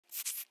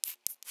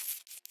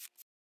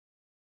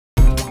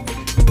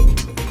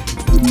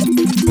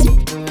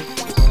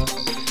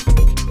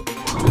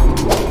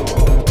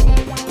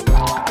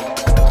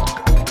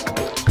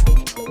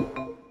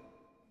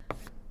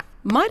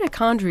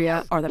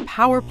Mitochondria are the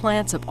power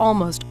plants of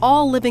almost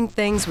all living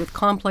things with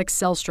complex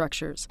cell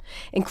structures,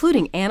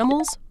 including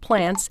animals,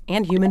 plants,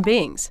 and human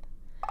beings.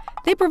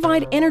 They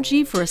provide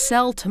energy for a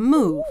cell to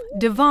move,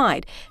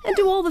 divide, and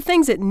do all the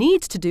things it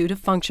needs to do to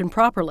function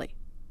properly.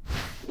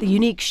 The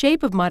unique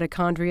shape of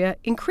mitochondria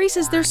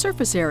increases their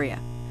surface area.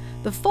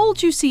 The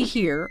folds you see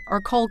here are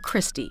called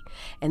cristae,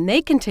 and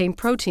they contain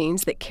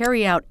proteins that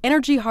carry out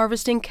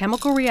energy-harvesting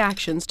chemical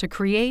reactions to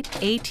create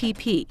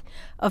ATP,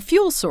 a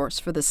fuel source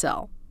for the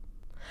cell.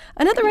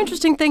 Another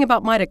interesting thing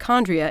about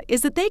mitochondria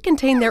is that they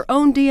contain their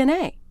own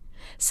DNA,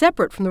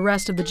 separate from the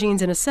rest of the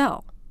genes in a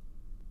cell.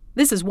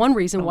 This is one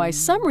reason why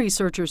some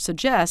researchers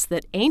suggest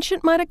that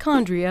ancient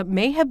mitochondria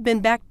may have been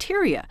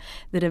bacteria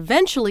that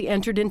eventually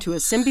entered into a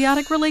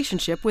symbiotic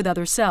relationship with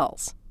other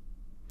cells.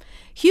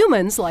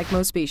 Humans, like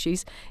most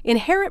species,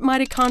 inherit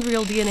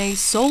mitochondrial DNA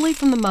solely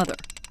from the mother.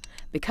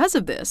 Because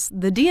of this,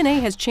 the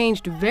DNA has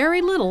changed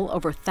very little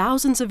over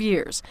thousands of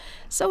years,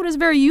 so it is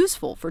very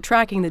useful for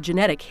tracking the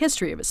genetic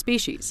history of a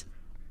species.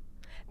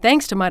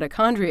 Thanks to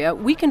mitochondria,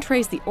 we can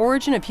trace the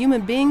origin of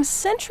human beings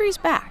centuries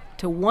back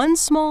to one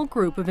small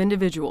group of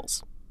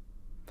individuals.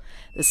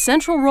 The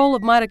central role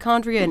of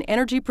mitochondria in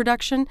energy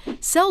production,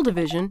 cell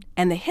division,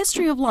 and the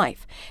history of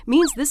life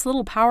means this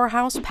little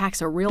powerhouse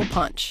packs a real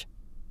punch.